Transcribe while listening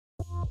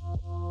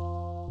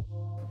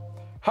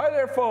Hi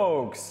there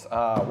folks!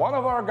 One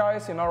of our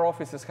guys in our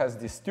offices has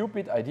this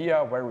stupid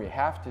idea where we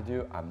have to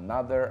do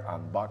another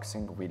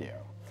unboxing video.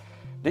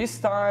 This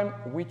time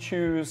we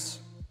choose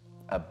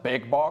a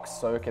big box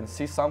so you can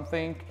see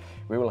something,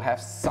 we will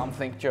have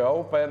something to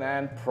open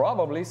and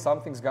probably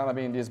something's gonna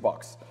be in this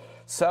box.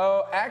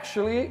 So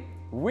actually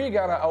we're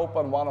gonna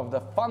open one of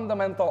the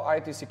fundamental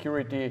IT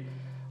security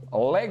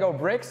Lego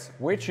bricks,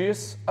 which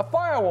is a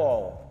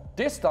firewall,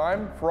 this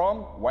time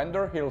from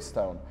vendor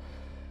Hillstone.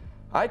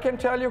 I can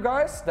tell you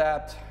guys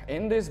that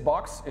in this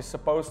box is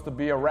supposed to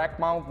be a rack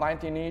mount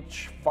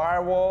 19-inch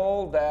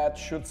firewall that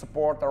should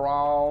support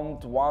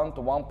around 1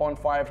 to 1.5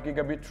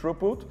 gigabit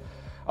throughput.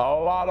 A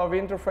lot of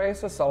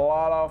interfaces, a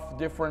lot of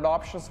different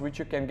options which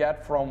you can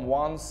get from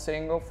one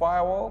single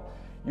firewall.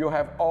 You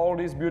have all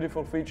these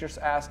beautiful features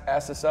as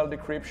SSL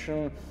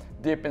decryption,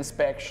 deep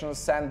inspection,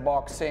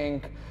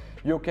 sandboxing.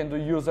 You can do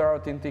user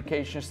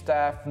authentication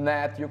stuff,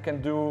 NAT, you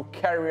can do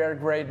carrier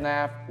grade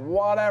NAT,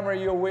 whatever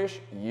you wish,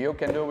 you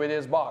can do with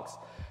this box.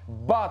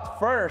 But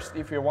first,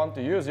 if you want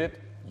to use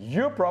it,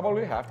 you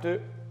probably have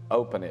to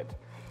open it.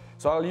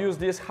 So I'll use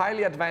this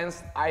highly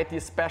advanced IT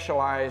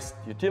specialized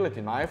utility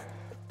knife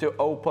to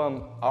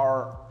open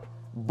our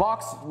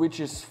box, which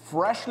is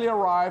freshly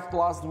arrived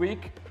last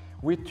week.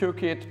 We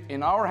took it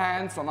in our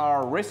hands on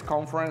our RISC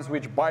conference,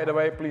 which by the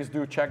way, please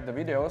do check the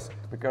videos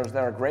because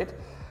they're great.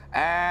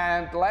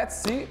 And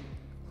let's see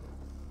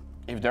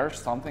if there's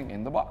something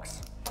in the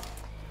box.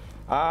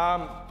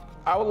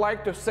 I would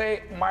like to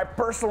say my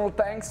personal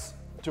thanks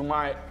to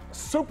my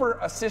super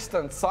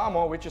assistant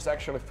Samo, which is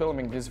actually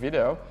filming this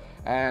video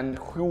and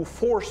who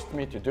forced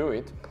me to do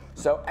it.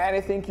 So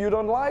anything you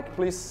don't like,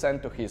 please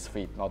send to his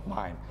feet, not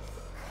mine.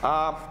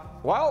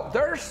 Well,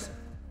 there's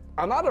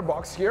another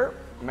box here.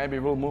 Maybe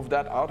we'll move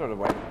that out of the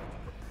way,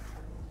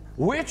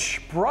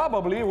 which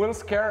probably will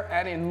scare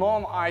any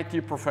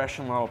non-IT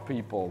professional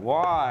people.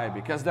 Why?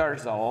 Because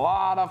there's a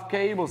lot of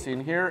cables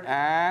in here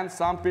and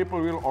some people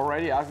will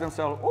already ask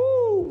themselves,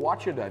 ooh,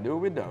 what should I do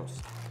with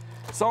those?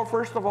 So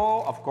first of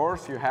all, of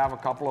course, you have a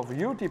couple of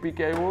UTP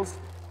cables,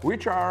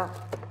 which are,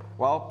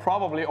 well,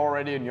 probably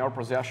already in your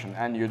possession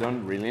and you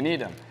don't really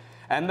need them.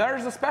 And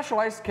there's a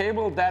specialized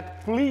cable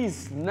that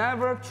please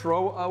never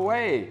throw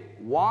away.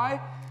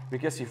 Why?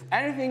 Because if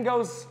anything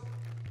goes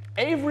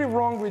every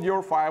wrong with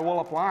your firewall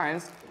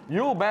appliance,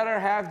 you'll better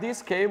have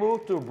this cable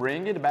to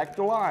bring it back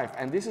to life.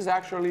 And this is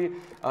actually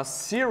a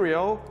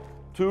serial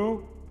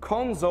to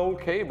console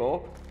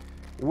cable,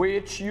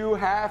 which you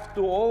have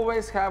to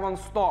always have on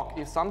stock.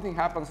 If something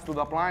happens to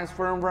the appliance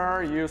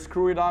firmware, you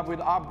screw it up with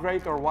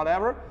upgrade or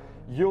whatever,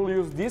 you'll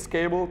use this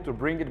cable to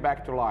bring it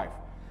back to life.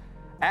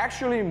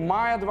 Actually,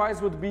 my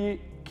advice would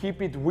be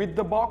keep it with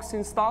the box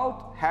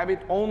installed, have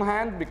it on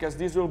hand, because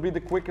this will be the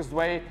quickest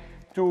way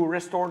to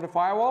restore the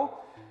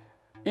firewall.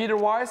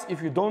 Otherwise,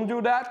 if you don't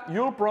do that,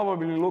 you'll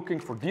probably be looking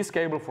for this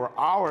cable for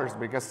hours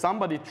because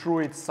somebody threw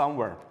it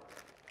somewhere.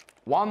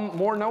 One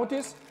more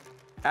notice,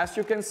 as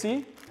you can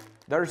see,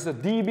 there's a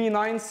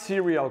DB9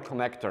 serial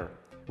connector,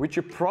 which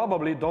you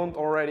probably don't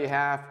already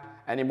have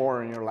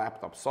anymore in your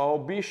laptop. So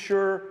be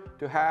sure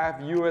to have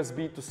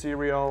USB to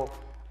serial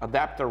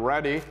adapter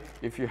ready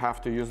if you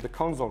have to use the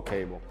console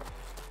cable.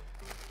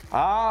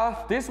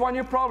 This one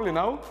you probably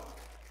know.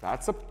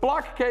 That's a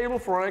plug cable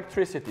for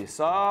electricity.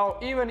 So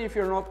even if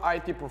you're not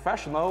IT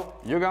professional,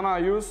 you're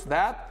gonna use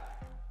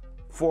that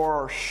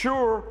for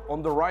sure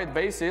on the right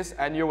basis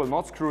and you will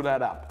not screw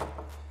that up.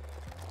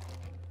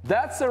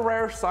 That's a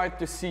rare sight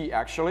to see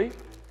actually.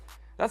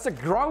 That's a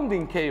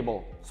grounding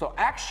cable. So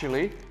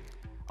actually,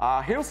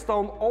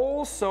 Hillstone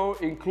also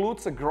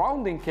includes a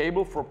grounding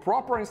cable for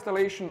proper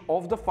installation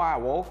of the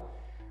firewall,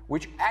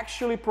 which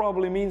actually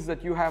probably means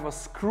that you have a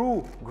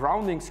screw,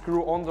 grounding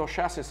screw on the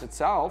chassis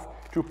itself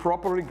to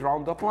properly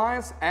ground the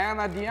appliance,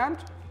 and at the end,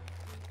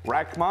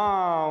 rack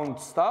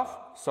mount stuff.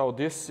 So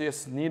this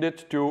is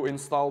needed to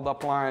install the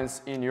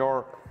appliance in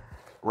your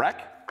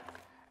rack,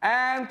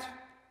 and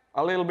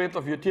a little bit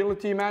of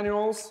utility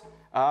manuals,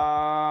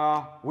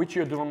 which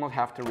you do not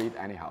have to read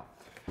anyhow.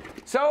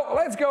 So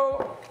let's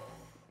go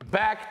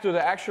back to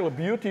the actual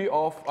beauty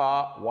of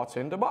what's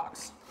in the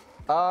box.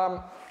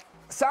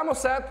 Samo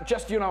said,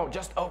 just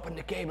open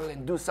the cable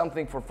and do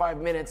something for 5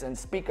 minutes and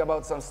speak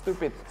about some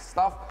stupid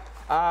stuff.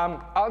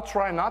 I'll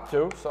try not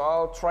to, so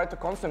I'll try to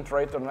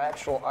concentrate on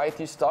actual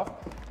IT stuff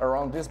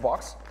around this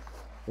box,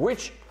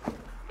 which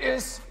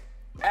is,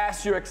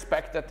 as you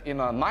expected, in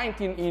a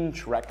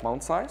 19-inch rack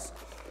mount size.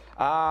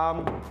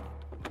 Oh,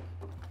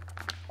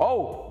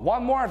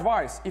 one more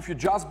advice. If you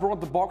just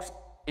brought the box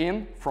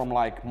in from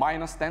like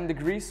 -10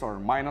 degrees or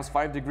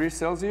 -5 degrees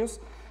Celsius,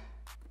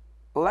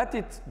 let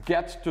it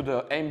get to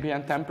the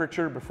ambient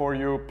temperature before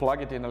you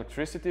plug it in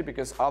electricity,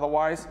 because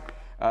otherwise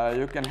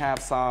you can have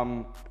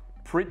some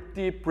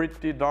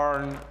pretty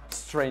darn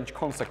strange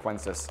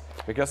consequences,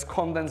 because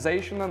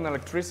condensation and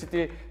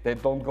electricity, they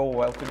don't go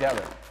well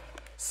together.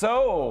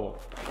 So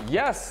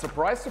yes,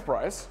 surprise,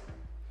 surprise.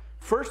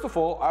 First of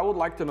all, I would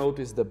like to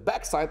notice the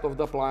back side of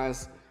the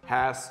appliance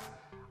has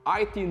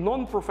IT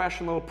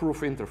non-professional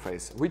proof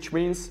interface, which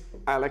means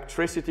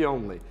electricity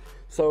only.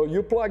 So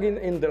you plug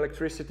in the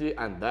electricity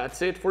and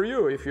that's it for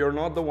you if you're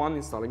not the one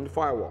installing the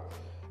firewall.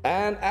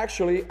 And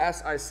actually,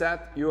 as I said,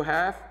 you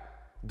have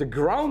the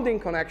grounding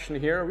connection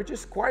here, which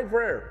is quite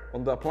rare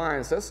on the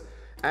appliances.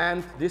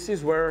 And this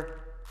is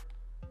where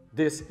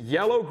this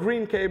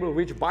yellow-green cable,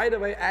 which by the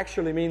way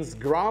actually means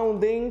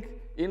grounding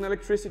in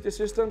electricity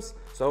systems,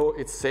 so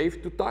it's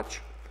safe to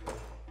touch.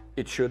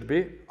 It should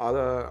be,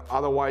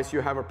 otherwise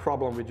you have a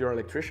problem with your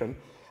electrician.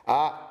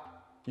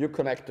 You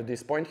connect to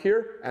this point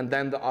here and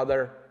then the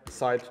other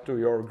side to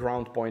your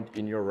ground point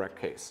in your rack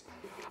case.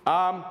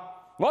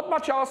 Not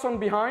much else on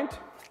behind.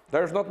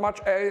 There's not much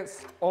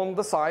else on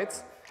the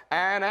sides,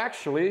 and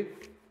actually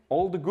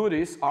all the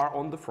goodies are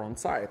on the front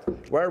side,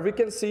 where we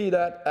can see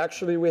that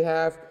actually we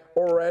have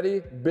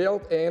already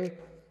built in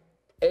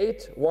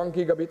 8 1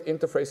 gigabit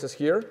interfaces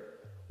here,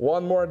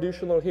 1 more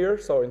additional here,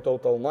 so in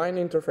total 9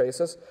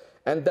 interfaces.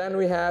 And then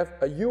we have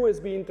a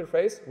USB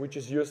interface, which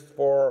is used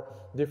for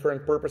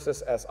different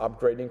purposes as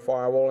upgrading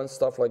firewall and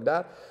stuff like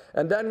that.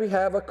 And then we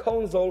have a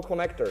console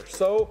connector.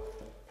 So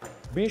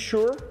be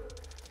sure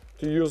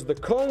to use the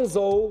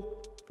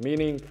console,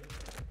 meaning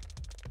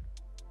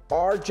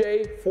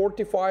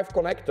RJ45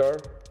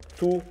 connector,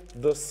 to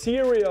the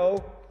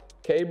serial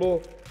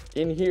cable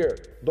in here.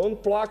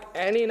 Don't plug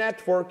any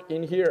network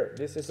in here.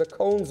 This is a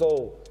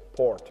console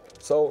port.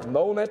 So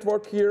no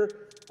network here,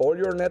 all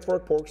your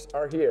network ports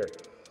are here.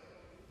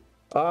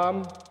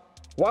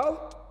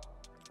 Well,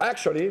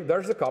 actually,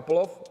 there's a couple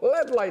of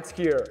LED lights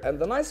here. And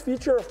the nice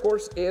feature, of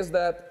course, is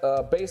that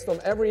based on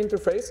every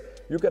interface,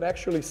 you can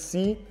actually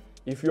see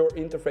if your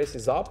interface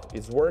is up,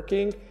 it's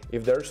working,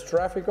 if there's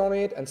traffic on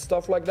it and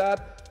stuff like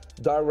that,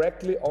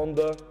 directly on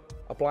the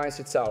appliance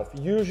itself.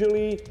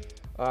 Usually,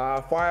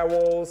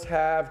 firewalls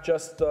have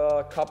just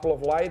a couple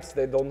of lights.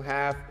 They don't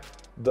have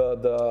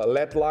the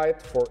LED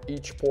light for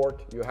each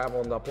port you have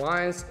on the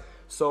appliance.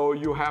 So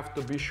you have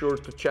to be sure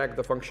to check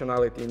the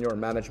functionality in your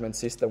management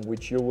system,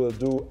 which you will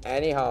do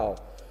anyhow.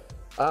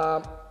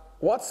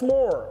 What's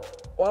more?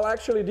 Well,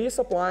 actually this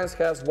appliance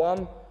has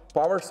one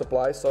power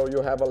supply, so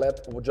you have a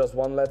LED, just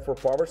one LED for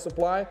power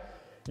supply.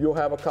 You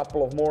have a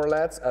couple of more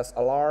LEDs as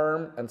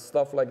alarm and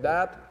stuff like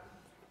that.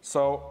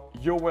 So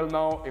you will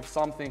know if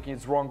something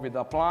is wrong with the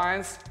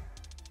appliance.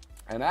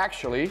 And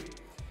actually,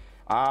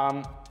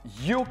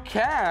 you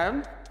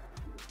can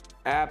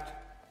add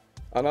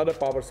another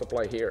power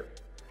supply here.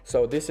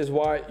 So this is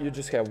why you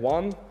just have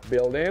one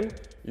built in.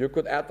 You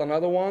could add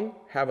another one,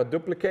 have a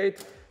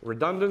duplicate,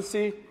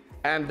 redundancy,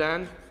 and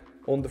then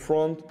on the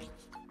front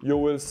you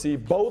will see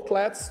both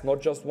LEDs, not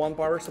just one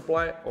power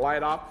supply,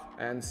 light up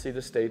and see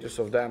the status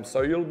of them.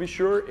 So you'll be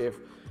sure if,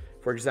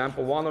 for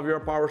example, one of your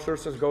power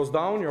sources goes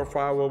down, your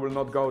firewall will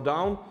not go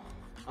down.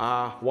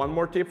 One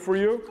more tip for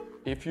you: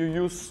 if you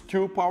use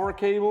 2 power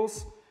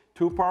cables,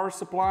 2 power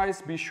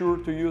supplies, be sure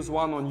to use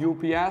one on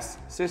UPS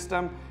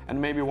system and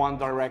maybe one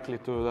directly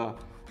to the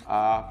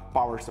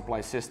power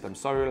supply system,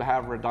 so you'll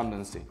have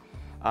redundancy.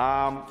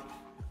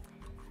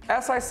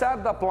 As I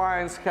said, the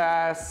appliance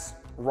has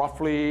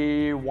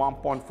roughly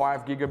 1.5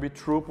 gigabit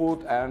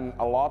throughput and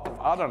a lot of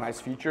other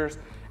nice features.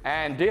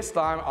 And this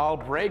time I'll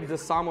break the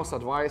Samos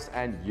advice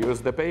and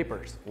use the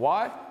papers.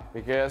 Why?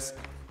 Because,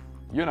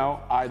 you know,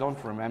 I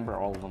don't remember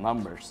all the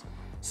numbers.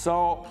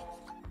 So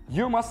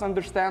you must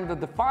understand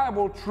that the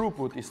firewall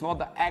throughput is not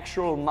the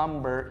actual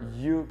number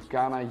you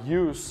gonna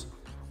use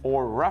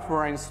or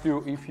reference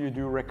to if you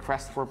do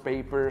requests for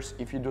papers,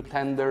 if you do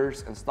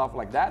tenders and stuff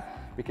like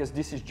that, because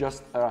this is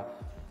just a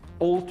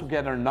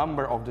altogether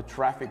number of the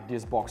traffic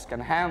this box can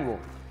handle.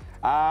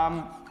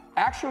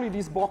 Actually,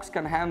 this box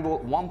can handle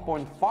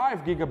 1.5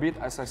 gigabit,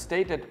 as I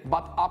stated,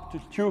 but up to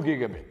 2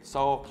 gigabit.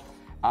 So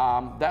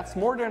that's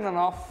more than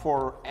enough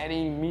for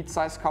any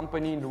mid-sized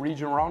company in the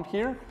region around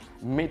here.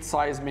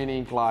 Mid-size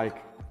meaning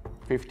like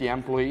 50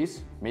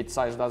 employees.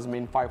 Mid-size doesn't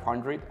mean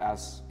 500,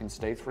 as in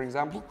States, for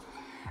example.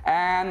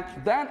 And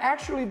then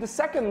actually the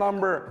second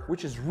number,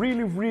 which is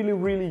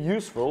really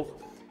useful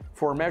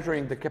for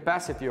measuring the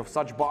capacity of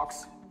such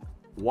box,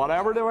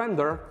 whatever the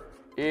vendor,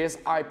 is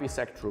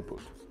Ipsec throughput.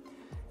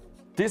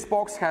 This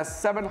box has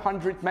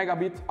 700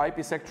 megabit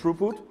Ipsec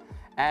throughput,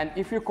 and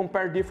if you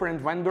compare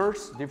different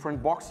vendors,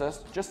 different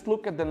boxes, just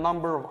look at the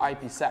number of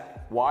Ipsec.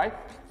 Why?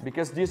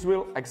 Because this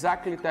will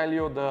exactly tell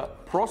you the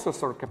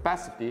processor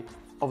capacity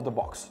of the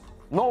box.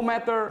 No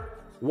matter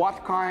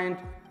what kind,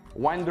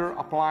 vendor,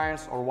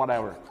 appliance, or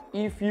whatever.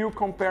 If you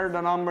compare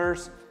the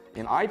numbers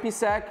in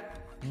Ipsec,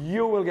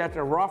 you will get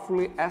a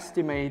roughly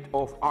estimate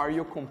of are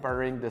you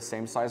comparing the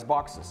same size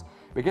boxes.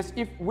 Because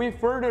if we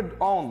further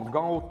on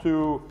go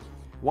to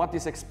what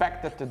is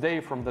expected today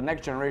from the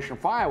next generation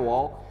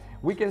firewall,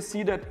 we can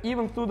see that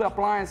even though the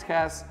appliance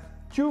has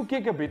 2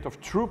 gigabit of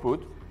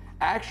throughput,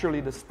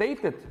 actually the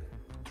stated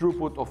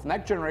throughput of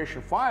next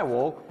generation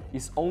firewall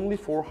is only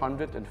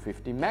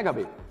 450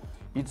 megabit.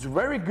 It's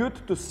very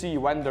good to see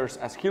vendors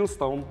as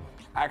Hillstone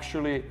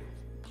actually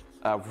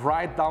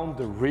write down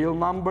the real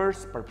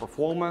numbers per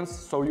performance,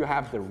 so you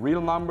have the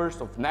real numbers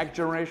of next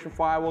generation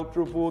firewall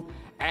throughput,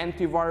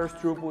 antivirus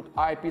throughput,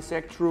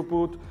 Ipsec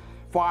throughput,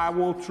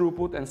 firewall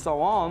throughput, and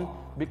so on,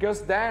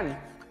 because then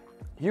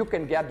you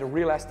can get the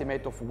real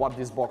estimate of what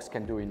this box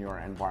can do in your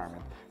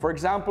environment. For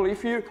example,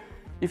 if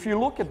you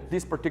look at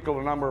this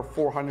particular number,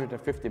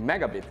 450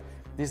 megabit,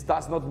 this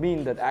does not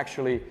mean that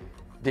actually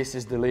this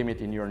is the limit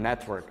in your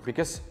network,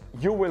 because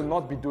you will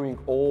not be doing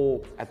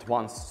all at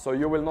once. So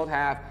you will not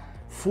have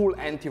full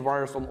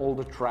antivirus on all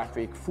the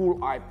traffic,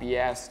 full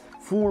IPS,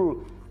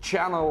 full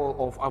channel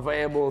of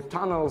available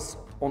tunnels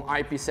on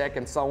IPsec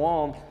and so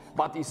on,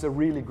 but it's a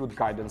really good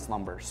guidance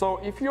number. So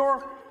if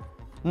your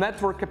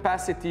network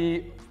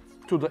capacity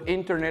to the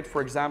internet,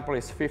 for example,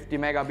 is 50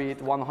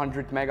 megabit,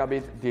 100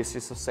 megabit, this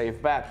is a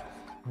safe bet.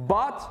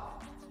 But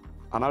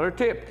another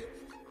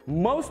tip,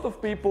 most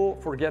of people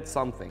forget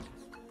something.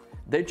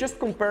 They just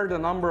compare the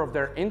number of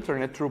their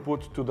internet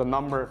throughput to the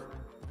number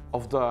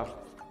of the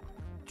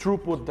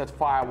throughput that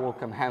firewall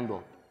can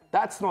handle.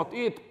 That's not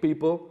it,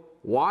 people.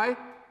 Why?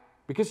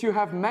 Because you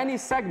have many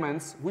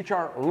segments which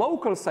are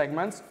local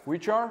segments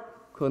which are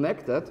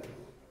connected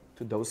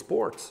to those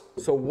ports.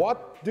 So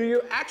what do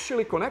you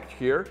actually connect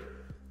here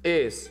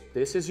is,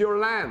 this is your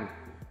LAN,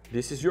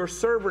 this is your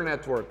server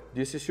network,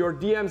 this is your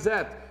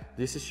DMZ,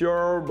 this is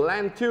your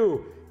LAN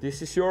 2,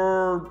 this is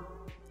your,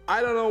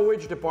 I don't know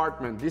which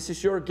department, this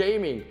is your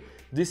gaming,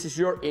 this is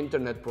your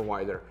internet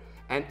provider.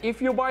 And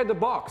if you buy the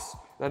box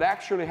that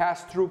actually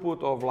has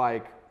throughput of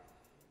like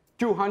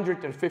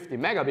 250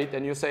 megabit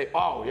and you say,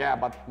 oh yeah,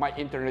 but my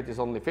internet is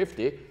only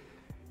 50,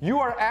 you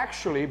are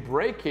actually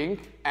breaking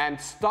and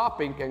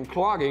stopping and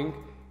clogging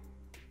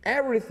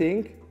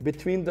everything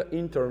between the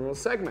internal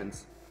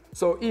segments.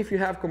 So if you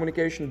have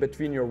communication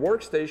between your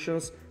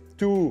workstations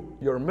to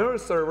your mirror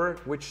server,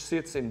 which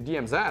sits in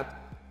DMZ,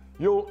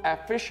 you'll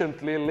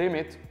efficiently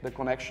limit the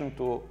connection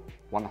to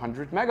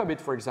 100 megabit,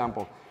 for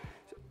example.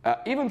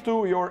 Even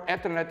to your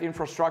Ethernet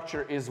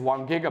infrastructure is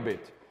 1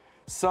 gigabit.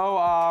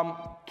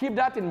 So keep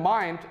that in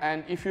mind,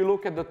 and if you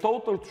look at the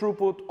total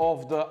throughput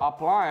of the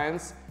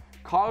appliance,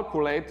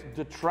 calculate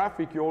the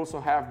traffic you also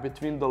have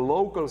between the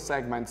local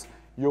segments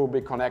you'll be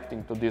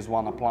connecting to this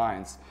one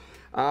appliance.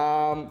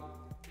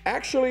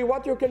 Actually,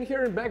 what you can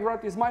hear in background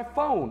is my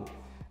phone,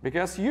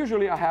 because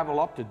usually I have a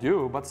lot to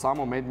do, but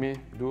someone made me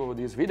do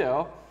this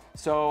video.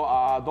 So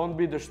don't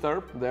be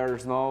disturbed,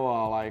 there's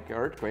no like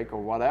earthquake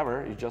or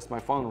whatever, it's just my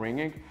phone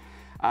ringing,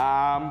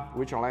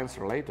 which I'll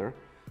answer later,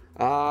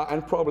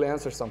 and probably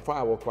answer some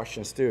firewall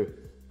questions too.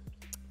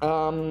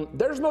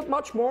 There's not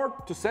much more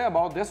to say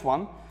about this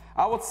one.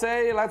 I would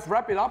say let's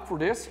wrap it up for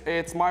this.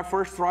 It's my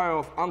first try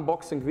of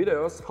unboxing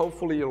videos.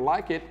 Hopefully you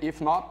like it.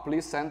 If not,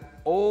 please send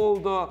all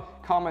the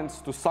comments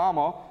to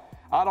Samo.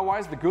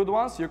 Otherwise, the good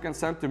ones you can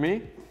send to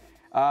me.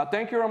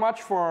 Thank you very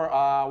much for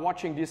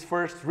watching this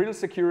first real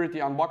security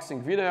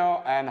unboxing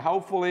video, and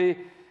hopefully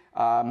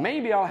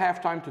maybe I'll have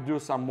time to do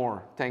some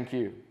more. Thank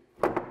you.